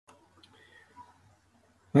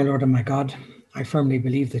My Lord and my God, I firmly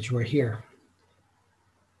believe that you are here,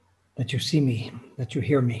 that you see me, that you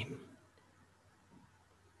hear me.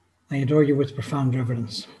 I adore you with profound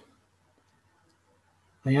reverence.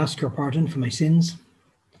 I ask your pardon for my sins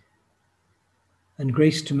and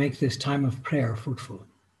grace to make this time of prayer fruitful.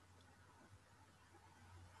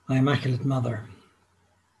 My Immaculate Mother,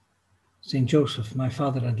 Saint Joseph, my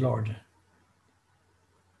Father and Lord,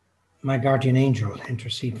 my guardian angel,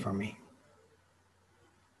 intercede for me.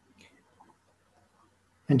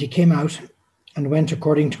 And he came out and went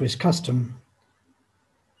according to his custom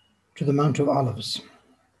to the Mount of Olives.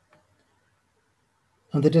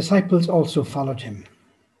 And the disciples also followed him.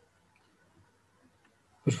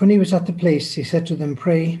 But when he was at the place, he said to them,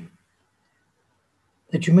 "Pray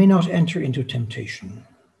that you may not enter into temptation."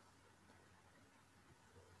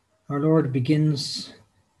 Our Lord begins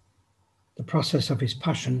the process of his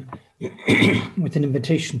passion with an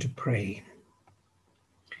invitation to pray.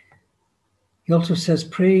 He also says,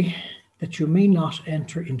 "Pray that you may not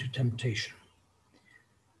enter into temptation."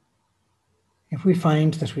 If we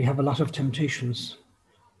find that we have a lot of temptations,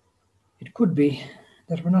 it could be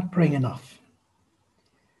that we're not praying enough.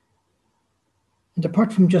 And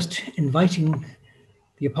apart from just inviting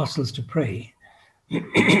the apostles to pray,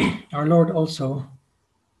 our Lord also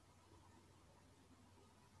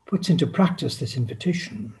puts into practice this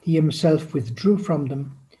invitation. He himself withdrew from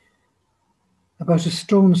them about a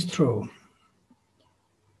stone's throw,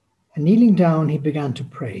 and kneeling down, he began to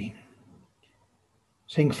pray,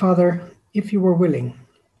 saying, "Father, if you were willing,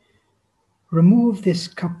 remove this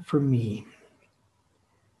cup from me.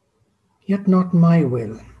 Yet not my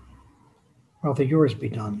will, rather yours be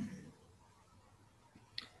done."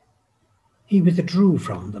 He withdrew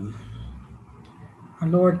from them. Our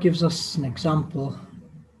Lord gives us an example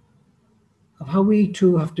of how we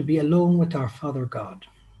too have to be alone with our Father God.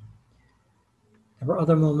 There were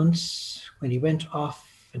other moments when he went off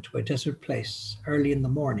into a desert place early in the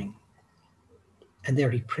morning, and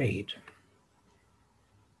there he prayed.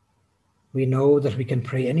 We know that we can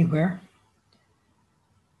pray anywhere,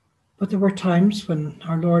 but there were times when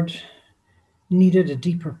our Lord needed a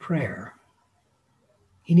deeper prayer.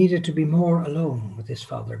 He needed to be more alone with his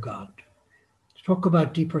Father God, to talk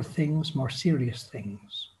about deeper things, more serious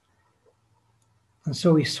things. And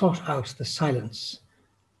so he sought out the silence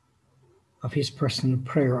of his personal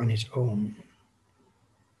prayer on his own.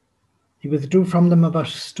 He withdrew from them about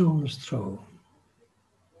a stone's throw,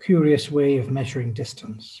 curious way of measuring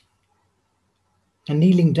distance. And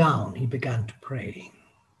kneeling down, he began to pray.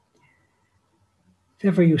 If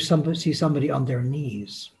ever you see somebody on their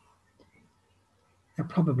knees, they're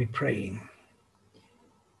probably praying.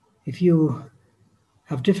 If you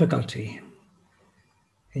have difficulty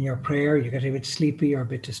in your prayer, you get a bit sleepy or a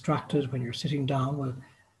bit distracted when you're sitting down, well,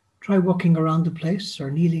 try walking around the place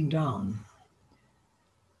or kneeling down.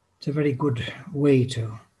 It's a very good way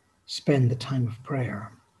to spend the time of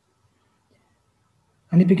prayer.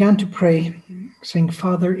 And he began to pray, saying,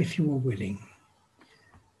 "Father, if you were willing."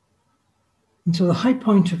 And so the high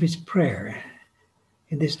point of his prayer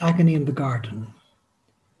in this agony in the garden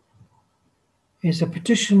is a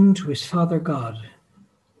petition to his Father God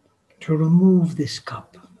to remove this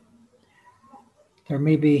cup. There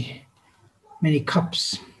may be many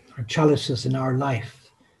cups or chalices in our life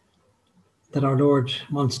that our Lord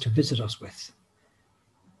wants to visit us with.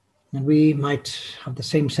 And we might have the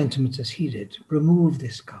same sentiments as he did. Remove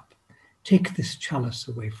this cup. Take this chalice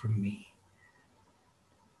away from me.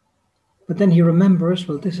 But then he remembers,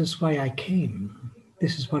 well, this is why I came.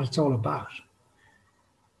 This is what it's all about.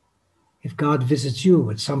 If God visits you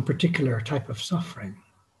with some particular type of suffering,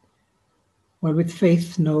 well, with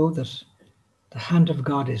faith, know that the hand of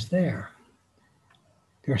God is there.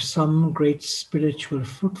 There's some great spiritual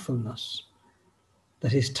fruitfulness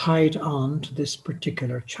that is tied on to this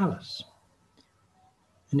particular chalice.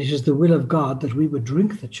 And it is the will of God that we would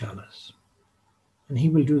drink the chalice, and he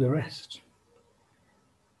will do the rest.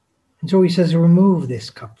 And so he says, "Remove this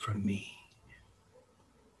cup from me."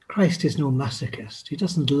 Christ is no masochist. He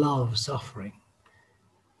doesn't love suffering.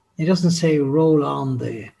 He doesn't say, "Roll on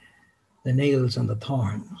the nails and the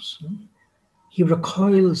thorns." He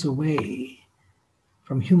recoils away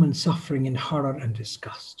from human suffering in horror and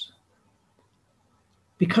disgust,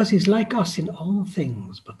 because he's like us in all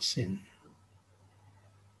things but sin.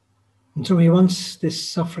 And so he wants this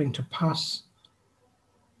suffering to pass.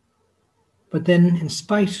 But then, in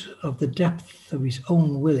spite of the depth of his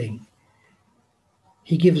own willing,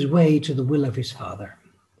 he gives way to the will of his Father.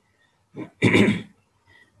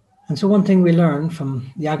 And so one thing we learn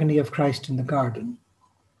from the agony of Christ in the garden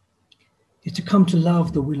is to come to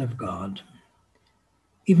love the will of God.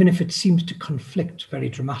 even if it seems to conflict very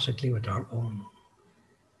dramatically with our own.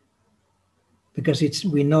 Because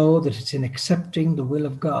we know that it's in accepting the will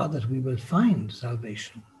of God that we will find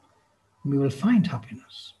salvation, and we will find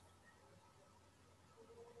happiness.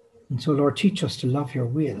 And so, Lord, teach us to love your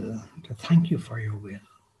will, to thank you for your will.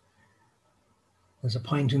 There's a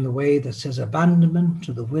point in the way that says abandonment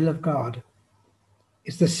to the will of God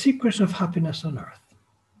is the secret of happiness on earth.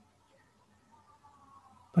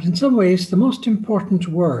 But in some ways, the most important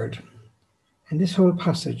word in this whole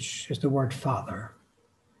passage is the word Father,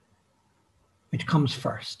 which comes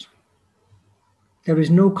first. There is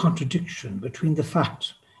no contradiction between the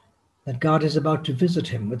fact that God is about to visit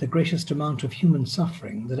him with the greatest amount of human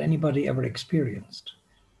suffering that anybody ever experienced,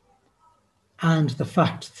 and the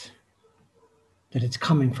fact that it's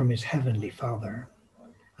coming from his heavenly Father,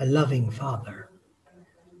 a loving Father.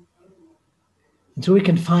 And so we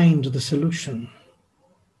can find the solution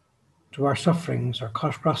to our sufferings, our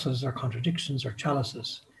crosses, our contradictions, our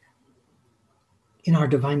chalices, in our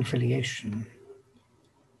divine filiation,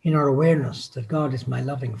 in our awareness that God is my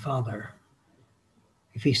loving Father.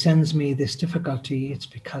 If he sends me this difficulty, it's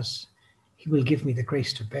because he will give me the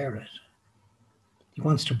grace to bear it. He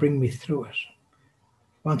wants to bring me through it.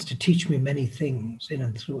 He wants to teach me many things in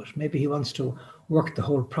and through it. Maybe he wants to work the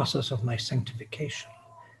whole process of my sanctification,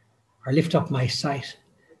 or lift up my sight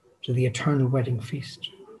to the eternal wedding feast,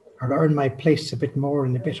 or earn my place a bit more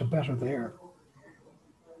and a bit better there.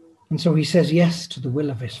 And so he says yes to the will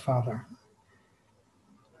of his Father.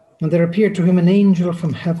 And there appeared to him an angel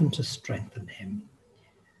from heaven to strengthen him.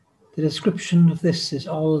 The description of this is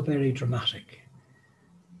all very dramatic.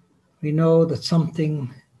 We know that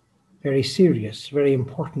something very serious, very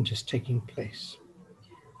important is taking place.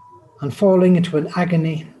 And falling into an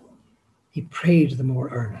agony, he prayed the more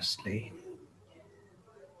earnestly.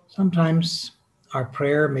 Sometimes our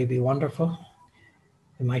prayer may be wonderful.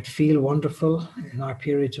 We might feel wonderful in our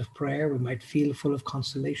periods of prayer. We might feel full of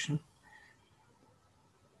consolation.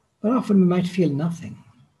 But often we might feel nothing.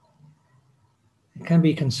 It can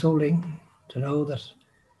be consoling to know that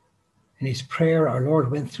in his prayer, our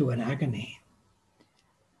Lord went through an agony.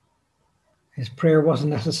 His prayer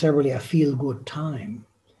wasn't necessarily a feel-good time.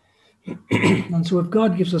 And so if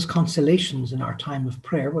God gives us consolations in our time of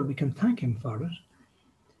prayer, well, we can thank him for it.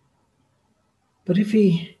 But if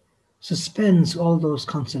he suspends all those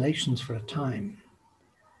consolations for a time,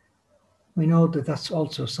 we know that that's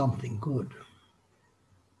also something good.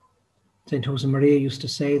 St. Josemaria used to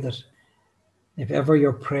say that if ever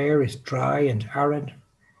your prayer is dry and arid,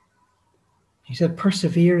 he said,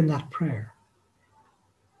 persevere in that prayer,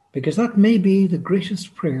 because that may be the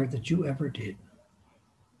greatest prayer that you ever did.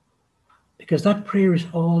 Because that prayer is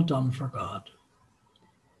all done for God.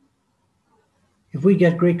 If we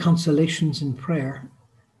get great consolations in prayer,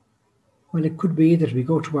 well, it could be that we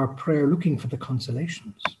go to our prayer looking for the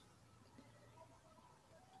consolations.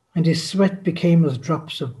 And his sweat became as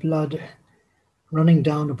drops of blood running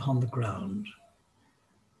down upon the ground.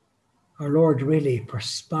 Our Lord really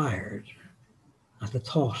perspired at the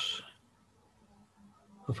thought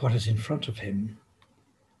of what is in front of him.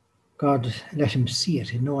 God let him see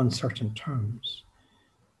it in no uncertain terms,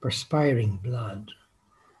 perspiring blood.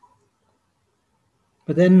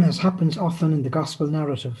 But then, as happens often in the gospel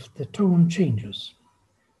narrative, the tone changes.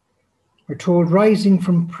 We're told, rising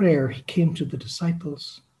from prayer, he came to the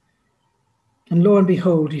disciples, and lo and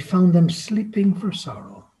behold, he found them sleeping for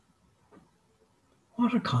sorrow.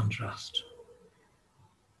 What a contrast.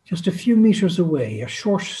 Just a few meters away, a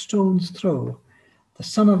short stone's throw, the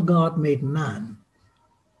Son of God made man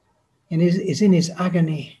and is in his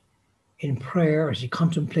agony in prayer as he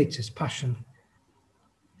contemplates his passion.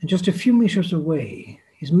 And just a few meters away,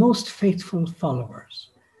 his most faithful followers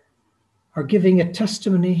are giving a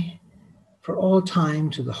testimony for all time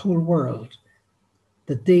to the whole world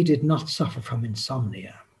that they did not suffer from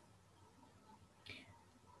insomnia.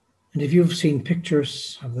 And if you've seen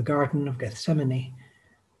pictures of the Garden of Gethsemane,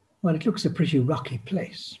 well, it looks a pretty rocky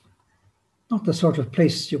place. Not the sort of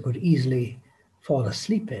place you could easily fall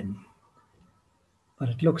asleep in, but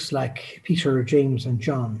it looks like Peter, James, and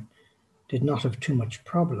John did not have too much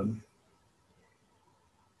problem.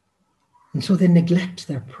 And so they neglect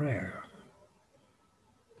their prayer.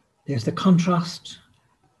 There's the contrast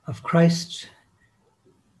of Christ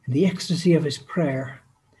in the ecstasy of his prayer,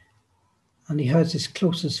 and he has his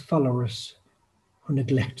closest followers who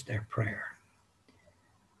neglect their prayer.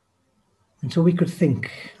 And so we could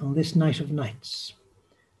think on this night of nights,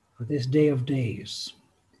 or this day of days,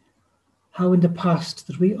 how in the past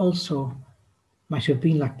that we also might have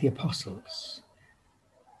been like the apostles,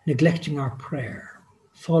 neglecting our prayer,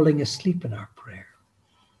 falling asleep in our prayer.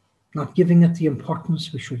 not giving it the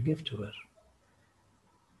importance we should give to it.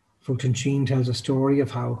 Fulton Sheen tells a story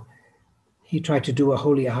of how he tried to do a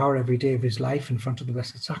holy hour every day of his life in front of the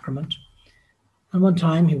Blessed Sacrament. And one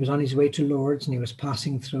time he was on his way to Lourdes and he was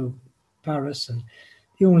passing through Paris, and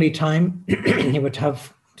the only time he would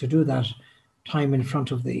have to do that time in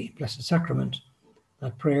front of the Blessed Sacrament,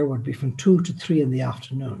 that prayer would be from 2 to 3 in the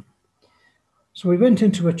afternoon. So he went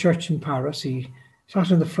into a church in Paris. He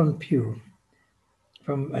sat in the front pew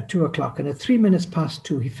from at 2 o'clock, and at 3 minutes past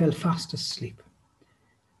 2 he fell fast asleep.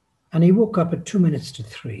 And he woke up at 2 minutes to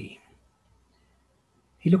 3.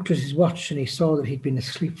 He looked at his watch and he saw that he'd been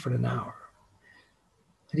asleep for an hour.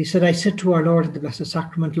 And he said, I said to our Lord at the Blessed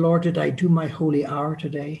Sacrament, Lord, did I do my holy hour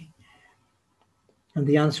today? And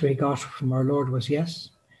the answer he got from our Lord was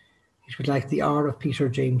yes. It was like the hour of Peter,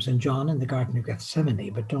 James, and John in the Garden of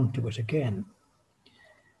Gethsemane, but don't do it again.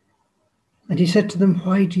 And he said to them,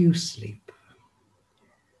 why do you sleep?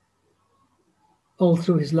 All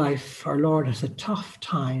through his life, our Lord has a tough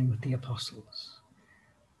time with the apostles.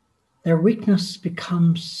 Their weakness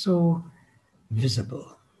becomes so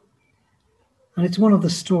visible. And it's one of the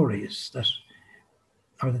stories that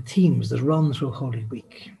are the themes that run through Holy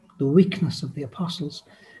Week. The weakness of the apostles,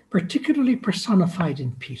 particularly personified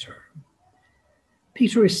in Peter.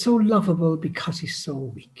 Peter is so lovable because he's so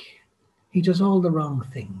weak. He does all the wrong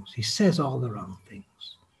things. He says all the wrong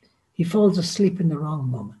things. He falls asleep in the wrong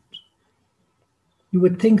moment. You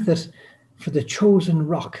would think that for the chosen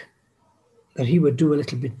rock, that he would do a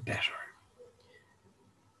little bit better.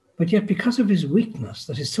 But yet, because of his weakness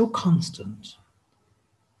that is so constant,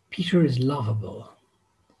 Peter is lovable.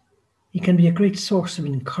 He can be a great source of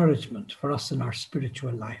encouragement for us in our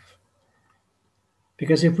spiritual life.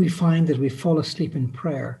 Because if we find that we fall asleep in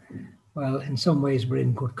prayer, well, in some ways we're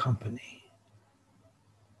in good company.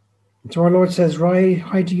 And so our Lord says,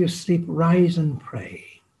 why do you sleep? Rise and pray.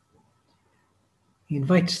 He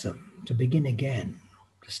invites them to begin again,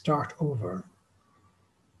 to start over.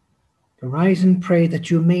 To rise and pray that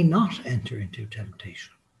you may not enter into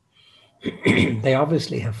temptation. They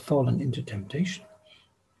obviously have fallen into temptation.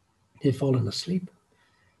 They've fallen asleep.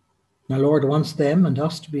 Our Lord wants them and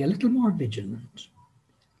us to be a little more vigilant.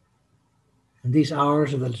 And these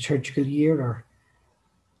hours of the liturgical year are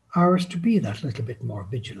hours to be that little bit more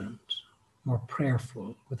vigilant, more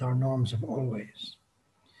prayerful with our norms of always.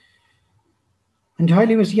 And while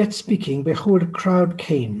he was yet speaking, behold, a crowd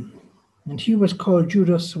came, and he was called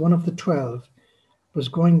Judas, one of the 12, was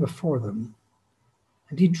going before them.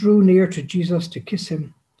 And he drew near to Jesus to kiss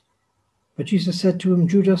him. But Jesus said to him,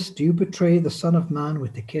 Judas, do you betray the Son of Man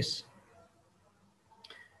with a kiss?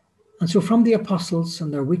 And so from the apostles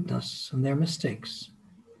and their weakness and their mistakes,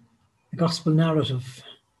 the gospel narrative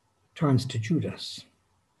turns to Judas.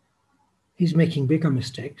 He's making bigger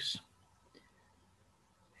mistakes.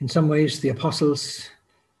 In some ways, the apostles,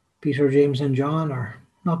 Peter, James, and John, are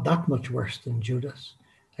not that much worse than Judas.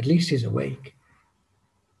 At least he's awake.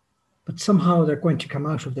 But somehow they're going to come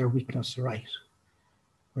out of their weakness right,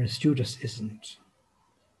 whereas Judas isn't.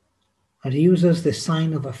 And he uses the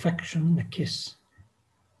sign of affection, a kiss,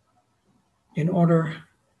 in order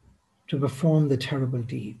to perform the terrible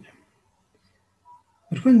deed.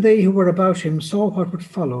 But when they who were about him saw what would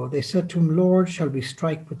follow, they said to him, Lord, shall we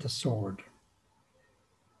strike with the sword?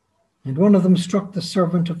 And one of them struck the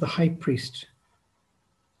servant of the high priest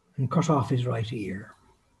and cut off his right ear.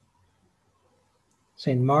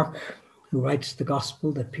 St. Mark, who writes the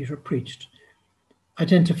gospel that Peter preached,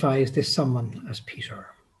 identifies this someone as Peter.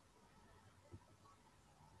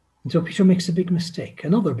 And so Peter makes a big mistake,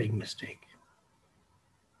 another big mistake.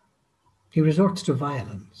 He resorts to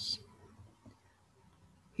violence.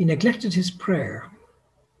 He neglected his prayer,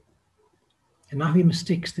 and now he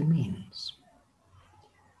mistakes the means.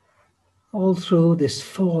 All through this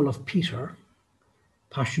fall of Peter,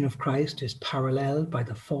 Passion of Christ is paralleled by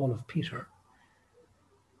the fall of Peter.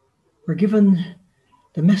 We're given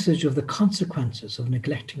the message of the consequences of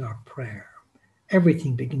neglecting our prayer.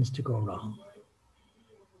 Everything begins to go wrong.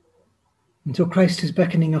 And so Christ is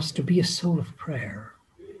beckoning us to be a soul of prayer,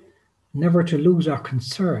 never to lose our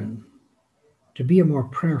concern, to be a more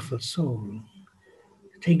prayerful soul,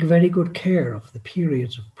 to take very good care of the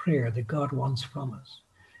periods of prayer that God wants from us.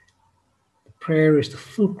 The prayer is the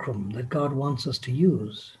fulcrum that God wants us to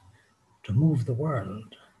use to move the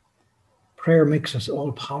world. Prayer makes us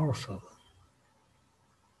all powerful.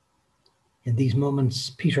 In these moments,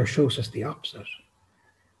 Peter shows us the opposite.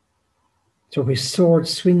 So his sword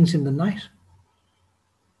swings in the night,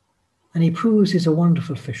 and he proves he's a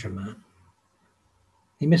wonderful fisherman.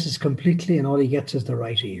 He misses completely, and all he gets is the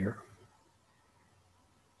right ear.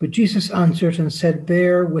 But Jesus answered and said,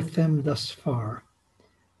 bear with them thus far,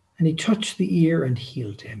 And he touched the ear and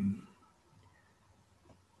healed him.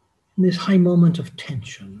 In this high moment of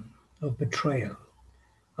tension, of betrayal,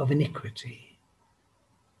 of iniquity,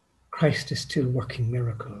 Christ is still working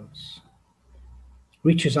miracles,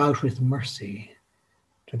 reaches out with mercy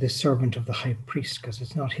to this servant of the high priest because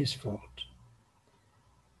it's not his fault.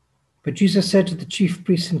 But Jesus said to the chief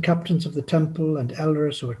priests and captains of the temple and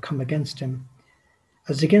elders who had come against him,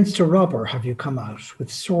 "As against a robber have you come out,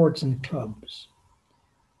 with swords and clubs.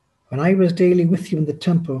 When I was daily with you in the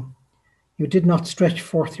temple, you did not stretch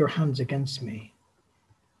forth your hands against me.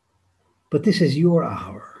 But this is your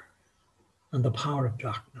hour and the power of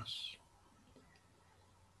darkness."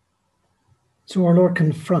 So our Lord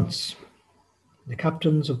confronts the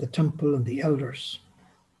captains of the temple and the elders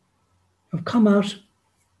who have come out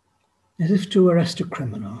as if to arrest a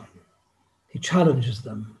criminal. He challenges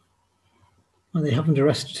them. Well, they haven't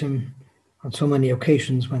arrested him on so many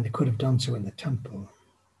occasions when they could have done so in the temple.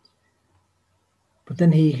 But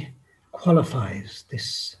then he qualifies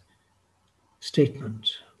this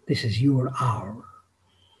statement. This is your hour.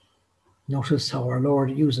 Notice how our Lord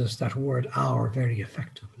uses that word hour very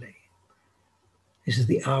effectively. This is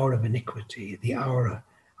the hour of iniquity, the hour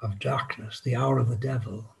of darkness, the hour of the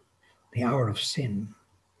devil, the hour of sin.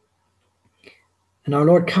 And our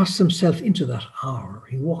Lord casts himself into that hour.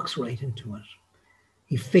 He walks right into it.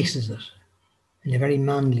 He faces it in a very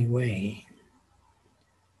manly way.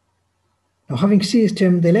 Now, having seized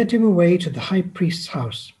him, they led him away to the high priest's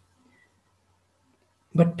house.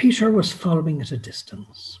 But Peter was following at a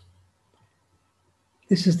distance.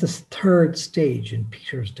 This is the third stage in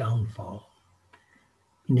Peter's downfall.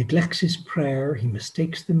 He neglects his prayer, he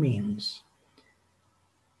mistakes the means,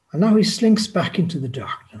 and now he slinks back into the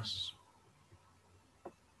darkness.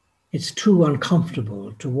 It's too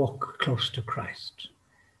uncomfortable to walk close to Christ.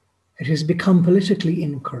 It has become politically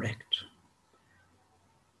incorrect.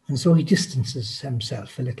 And so he distances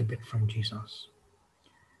himself a little bit from Jesus.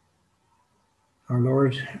 Our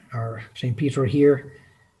Lord, our St. Peter here,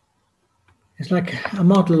 is like a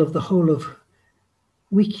model of the whole of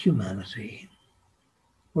weak humanity.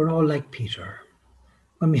 We're all like Peter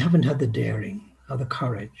when we haven't had the daring or the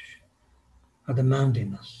courage or the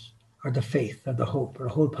manliness or the faith or the hope or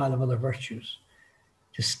a whole pile of other virtues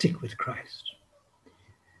to stick with Christ.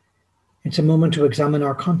 It's a moment to examine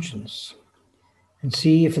our conscience and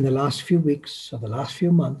see if in the last few weeks or the last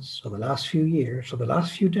few months or the last few years or the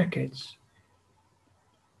last few decades,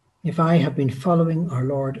 if I have been following our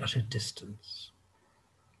Lord at a distance,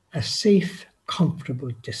 a safe,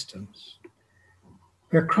 comfortable distance,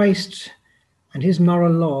 where Christ and his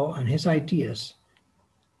moral law and his ideas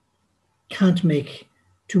can't make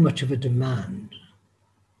too much of a demand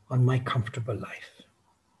on my comfortable life.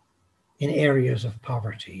 In areas of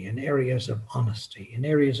poverty, in areas of honesty, in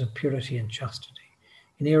areas of purity and chastity,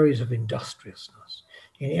 in areas of industriousness,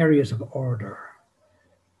 in areas of order,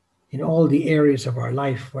 in all the areas of our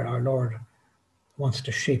life where our Lord wants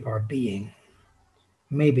to shape our being,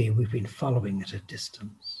 maybe we've been following at a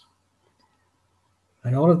distance.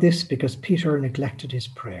 And all of this because Peter neglected his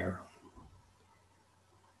prayer.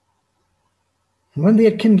 And when they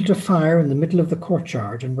had kindled a fire in the middle of the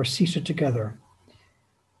courtyard and were seated together,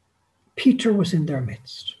 Peter was in their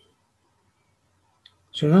midst.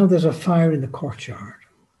 So now there's a fire in the courtyard.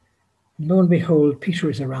 And lo and behold, Peter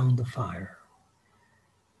is around the fire.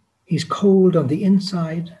 He's cold on the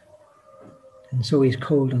inside, and so he's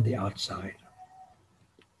cold on the outside.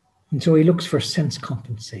 And so he looks for sense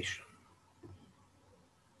compensation.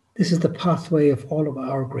 This is the pathway of all of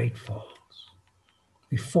our great falls.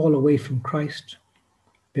 We fall away from Christ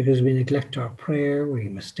because we neglect our prayer, we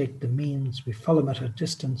mistake the means, we follow him at a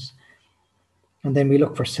distance, and then we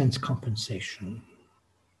look for sense compensation.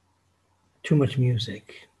 Too much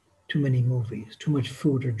music, too many movies, too much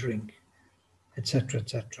food or drink, etc.,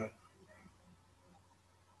 etc.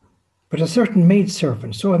 But a certain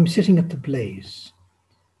maidservant saw him sitting at the blaze,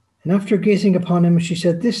 and after gazing upon him, she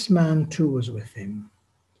said, "This man too was with him."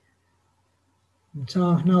 And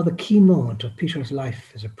so now the key moment of Peter's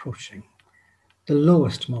life is approaching, the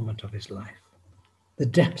lowest moment of his life, the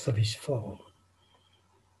depth of his fall.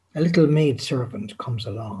 A little maidservant comes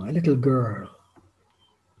along, a little girl.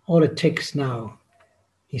 All it takes now,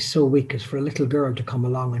 he's so weak, is for a little girl to come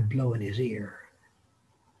along and blow in his ear.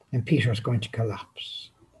 And Peter's going to collapse.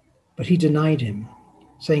 But he denied him,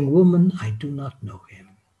 saying, "Woman, I do not know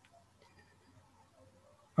him."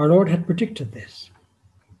 Our Lord had predicted this.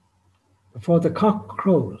 Before the cock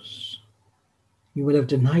crows, you will have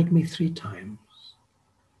denied me 3 times.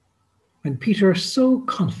 When Peter so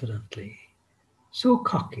confidently, so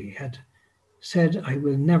cocky, had said, "I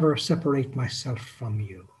will never separate myself from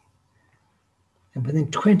you," And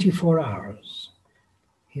within 24 hours,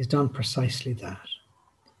 he's done precisely that.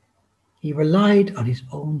 He relied on his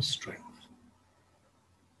own strength.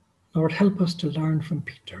 Lord, help us to learn from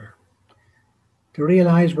Peter, to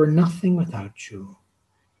realize we're nothing without you.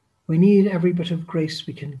 We need every bit of grace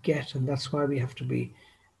we can get, and that's why we have to be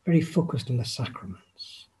very focused on the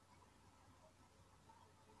sacraments.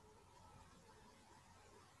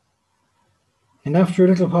 And after a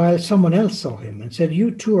little while, someone else saw him and said,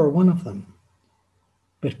 "You too are one of them."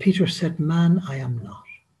 But Peter said, "Man, I am not."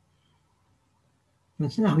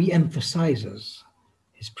 And now he emphasizes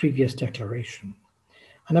his previous declaration.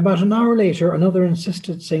 And about an hour later, another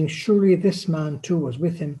insisted, saying, "Surely this man too was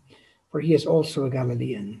with him, for he is also a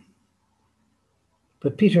Galilean."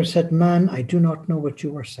 But Peter said, "Man, I do not know what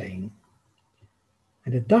you are saying."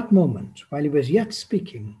 And at that moment, while he was yet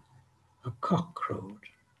speaking, a cock crowed.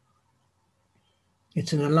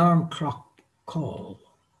 It's an alarm clock call,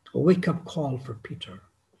 a wake-up call for Peter.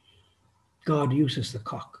 God uses the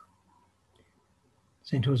cock.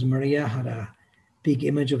 St. Josemaria had a big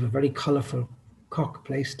image of a very colourful cock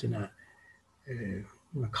placed in a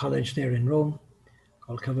college there in Rome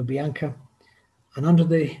called Cava Bianca. And under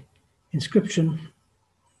the inscription,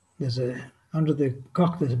 under the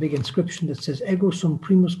cock, there's a big inscription that says, "Ego sum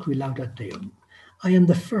primus qui laudat Deum." I am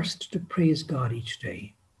the first to praise God each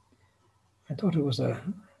day. I thought it was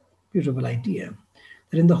a beautiful idea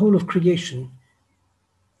that in the whole of creation,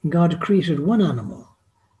 God created one animal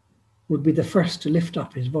would be the first to lift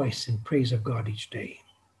up his voice in praise of God each day.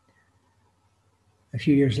 A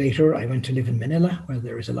few years later, I went to live in Manila, where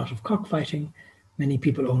there is a lot of cockfighting. Many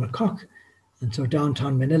people own a cock. And so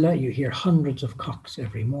downtown Manila, you hear hundreds of cocks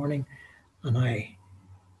every morning. And I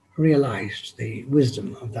realized the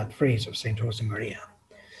wisdom of that phrase of St. Josemaria.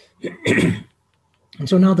 And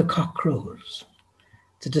so now the cock crows.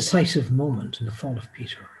 It's a decisive moment in the fall of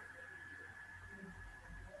Peter.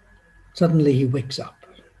 Suddenly he wakes up.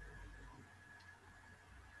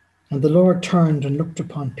 And the Lord turned and looked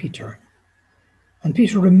upon Peter. And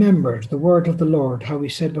Peter remembered the word of the Lord, how he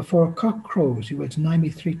said, "Before a cock crows, you will deny me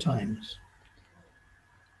 3 times.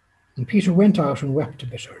 And Peter went out and wept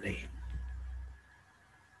bitterly.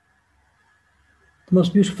 The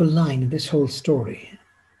most beautiful line in this whole story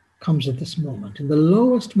comes at this moment, in the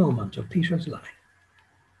lowest moment of Peter's life,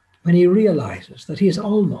 when he realizes that he has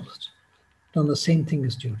almost done the same thing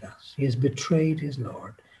as Judas. He has betrayed his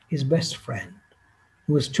Lord, his best friend,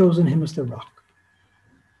 who has chosen him as the rock,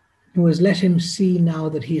 who has let him see now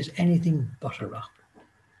that he is anything but a rock.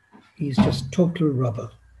 He's just total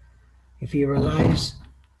rubble. If he relies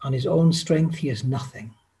on his own strength, he is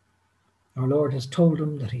nothing. Our Lord has told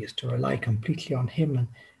him that he is to rely completely on him, and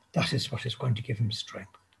that is what is going to give him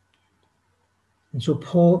strength. And so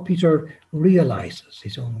Peter realizes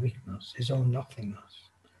his own weakness, his own nothingness.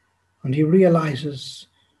 And he realizes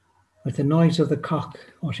with the noise of the cock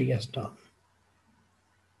what he has done.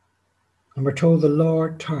 And we're told the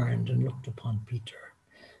Lord turned and looked upon Peter.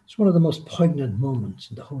 It's one of the most poignant moments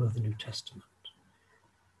in the whole of the New Testament.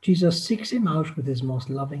 Jesus seeks him out with his most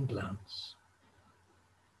loving glance.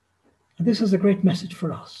 And this is a great message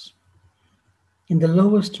for us. In the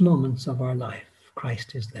lowest moments of our life,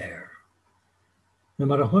 Christ is there. No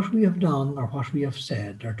matter what we have done or what we have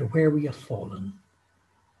said or to where we have fallen,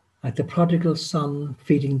 like the prodigal son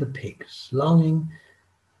feeding the pigs, longing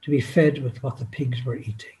to be fed with what the pigs were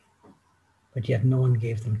eating, but yet no one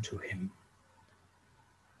gave them to him.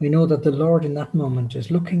 We know that the Lord in that moment is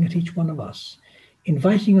looking at each one of us,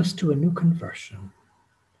 inviting us to a new conversion.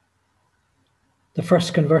 The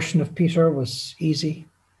first conversion of Peter was easy.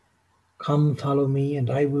 "Come, follow me, and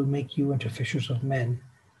I will make you into fishers of men."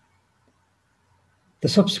 The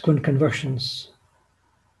subsequent conversions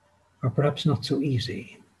are perhaps not so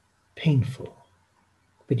easy, painful,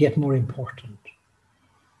 but yet more important.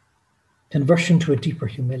 Conversion to a deeper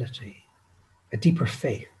humility, a deeper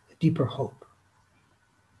faith, a deeper hope,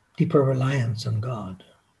 deeper reliance on God,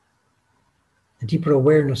 a deeper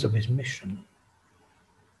awareness of his mission.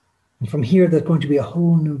 And from here, there's going to be a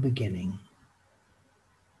whole new beginning.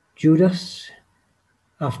 Judas,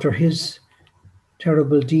 after his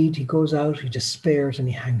terrible deed, he goes out, he despairs, and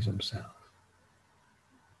he hangs himself.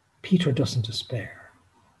 Peter doesn't despair.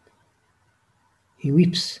 He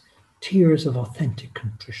weeps tears of authentic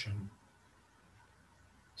contrition.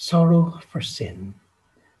 Sorrow for sin,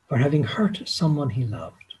 for having hurt someone he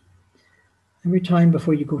loved. Every time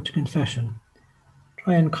before you go to confession,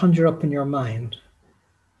 try and conjure up in your mind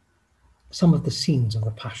some of the scenes of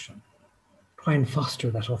the Passion. Try and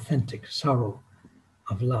foster that authentic sorrow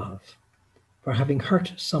of love for having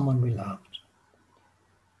hurt someone we loved.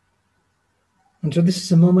 And so this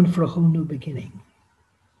is a moment for a whole new beginning.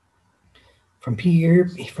 From here,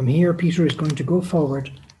 Peter is going to go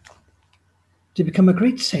forward to become a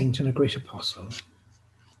great saint and a great apostle.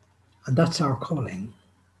 And that's our calling.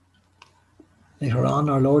 Later on,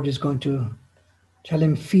 our Lord is going to tell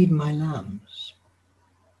him, feed my lambs,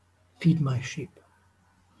 feed my sheep.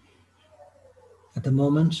 At the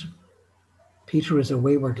moment, Peter is a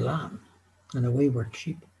wayward lamb and a wayward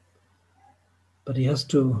sheep. But he has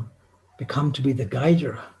to become to be the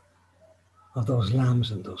guider of those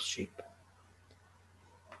lambs and those sheep.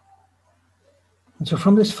 And so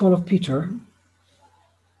from this fall of Peter,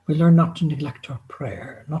 we learn not to neglect our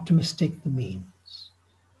prayer, not to mistake the means,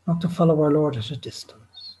 not to follow our Lord at a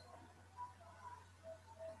distance,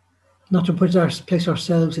 not to place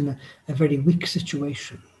ourselves in a very weak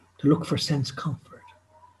situation, to look for sense comfort,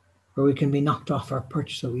 where we can be knocked off our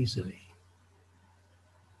perch so easily.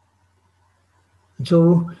 And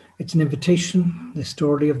so it's an invitation, the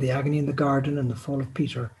story of the agony in the garden and the fall of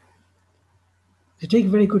Peter, to take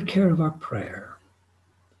very good care of our prayer.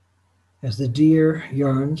 As the deer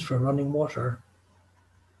yearns for running water,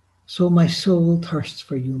 so my soul thirsts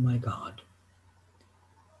for you, my God.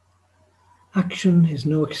 Action is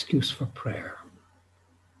no excuse for prayer.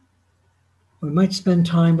 We might spend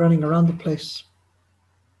time running around the place,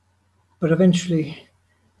 but eventually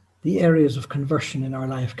the areas of conversion in our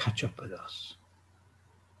life catch up with us.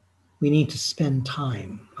 We need to spend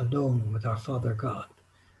time alone with our Father God,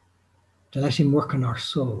 to let him work on our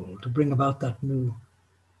soul, to bring about that new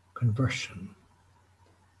conversion.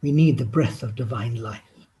 We need the breath of divine life.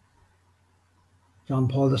 John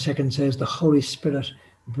Paul II says the Holy Spirit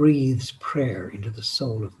breathes prayer into the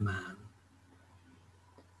soul of man.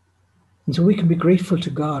 And so we can be grateful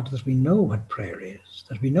to God that we know what prayer is,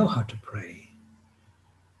 that we know how to pray.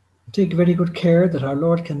 And take very good care that our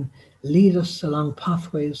Lord can lead us along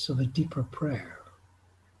pathways of a deeper prayer.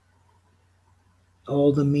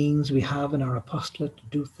 All the means we have in our apostolate to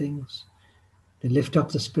do things, to lift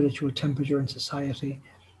up the spiritual temperature in society,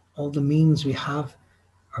 all the means we have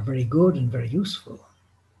are very good and very useful.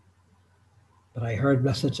 But I heard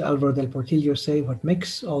Blessed Alvaro del Portillo say, what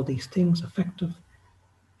makes all these things effective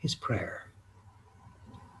is prayer.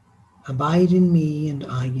 Abide in me and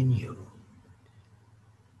I in you.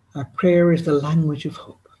 Our prayer is the language of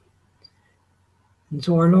hope. And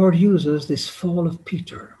so our Lord uses this fall of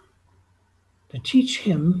Peter to teach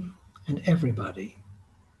him and everybody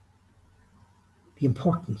the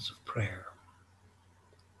importance of prayer.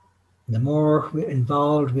 And the more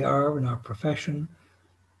involved we are in our profession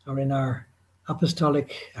or in our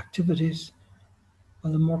apostolic activities,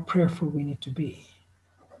 well, the more prayerful we need to be,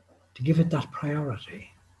 to give it that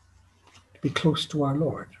priority, to be close to our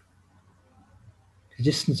Lord, to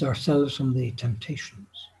distance ourselves from the temptations.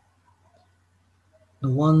 The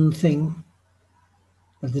one thing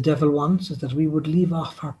that the devil wants is that we would leave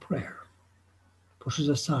off our prayer, push it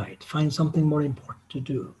aside, find something more important to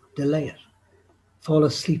do, delay it, fall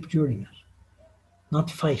asleep during it, not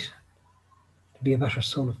fight to be a better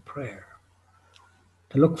soul of prayer,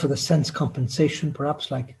 to look for the sense compensation,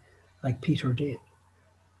 perhaps like Peter did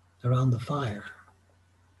around the fire.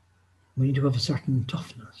 We need to have a certain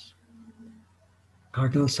toughness.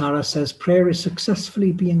 Cardinal Sarah says prayer is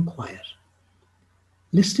successfully being quiet,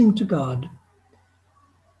 listening to God,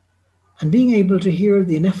 and being able to hear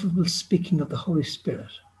the ineffable speaking of the Holy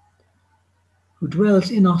Spirit, who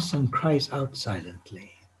dwells in us and cries out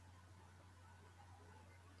silently.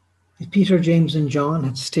 If Peter, James, and John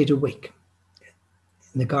had stayed awake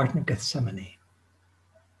in the Garden of Gethsemane,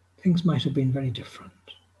 things might have been very different.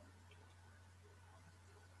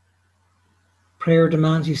 Prayer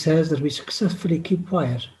demands, he says, that we successfully keep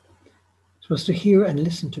quiet so as to hear and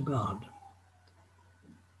listen to God.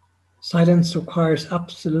 Silence requires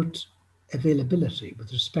absolute availability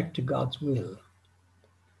with respect to God's will.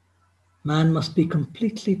 Man must be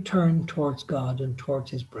completely turned towards God and towards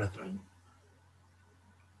his brethren.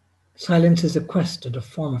 Silence is a quest and a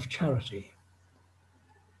form of charity,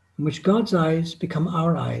 in which God's eyes become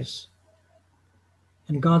our eyes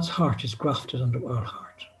and God's heart is grafted onto our heart.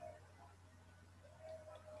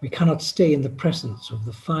 We cannot stay in the presence of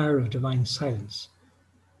the fire of divine silence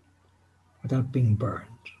without being burned.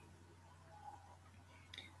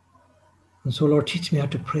 And so, Lord, teach me how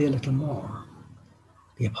to pray a little more.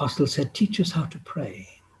 The apostle said, teach us how to pray.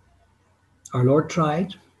 Our Lord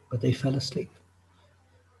tried, but they fell asleep.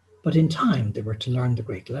 But in time, they were to learn the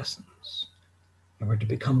great lessons. They were to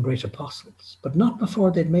become great apostles, but not before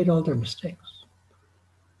they'd made all their mistakes.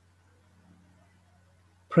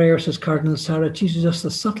 Prayer, says Cardinal Sarah, teaches us the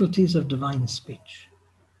subtleties of divine speech.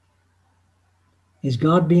 Is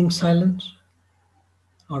God being silent,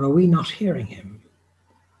 or are we not hearing him?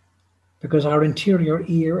 because our interior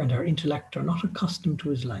ear and our intellect are not accustomed to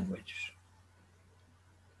his language.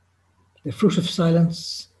 The fruit of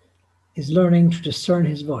silence is learning to discern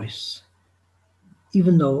his voice,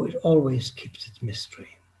 even though it always keeps its mystery.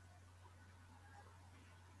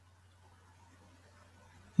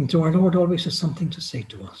 And so our Lord always has something to say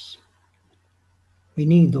to us. We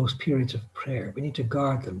need those periods of prayer. We need to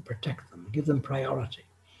guard them, protect them, give them priority,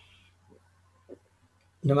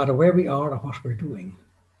 no matter where we are or what we're doing,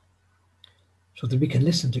 so that we can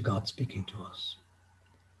listen to God speaking to us.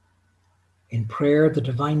 In prayer, the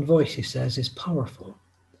divine voice, he says, is powerful,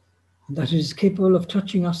 and that it is capable of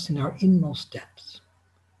touching us in our inmost depths.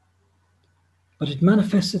 But it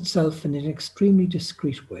manifests itself in an extremely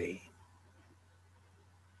discreet way.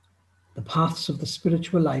 The paths of the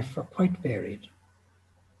spiritual life are quite varied,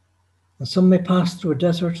 and some may pass through a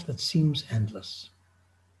desert that seems endless.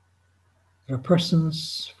 There are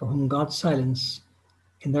persons for whom God's silence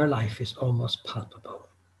in their life is almost palpable.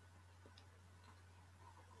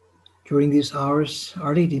 During these hours,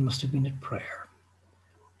 Our Lady must have been at prayer,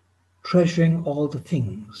 treasuring all the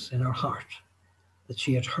things in her heart that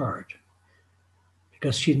she had heard,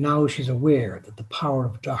 because she's aware that the power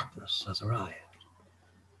of darkness has arrived.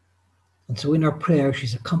 And so in her prayer,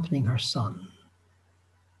 she's accompanying her son,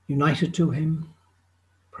 united to him,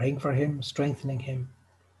 praying for him, strengthening him,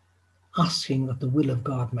 asking that the will of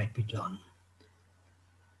God might be done.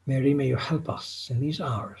 Mary, may you help us in these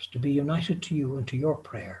hours to be united to you and to your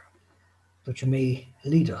prayer, that you may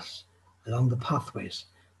lead us along the pathways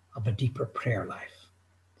of a deeper prayer life.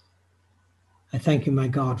 I thank you, my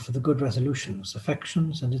God, for the good resolutions,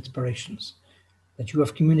 affections, and inspirations that you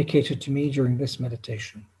have communicated to me during this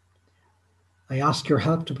meditation. I ask your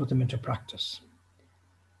help to put them into practice.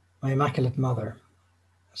 My Immaculate Mother,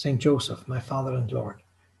 Saint Joseph, my Father and Lord,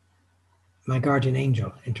 my guardian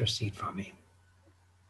angel, intercede for me.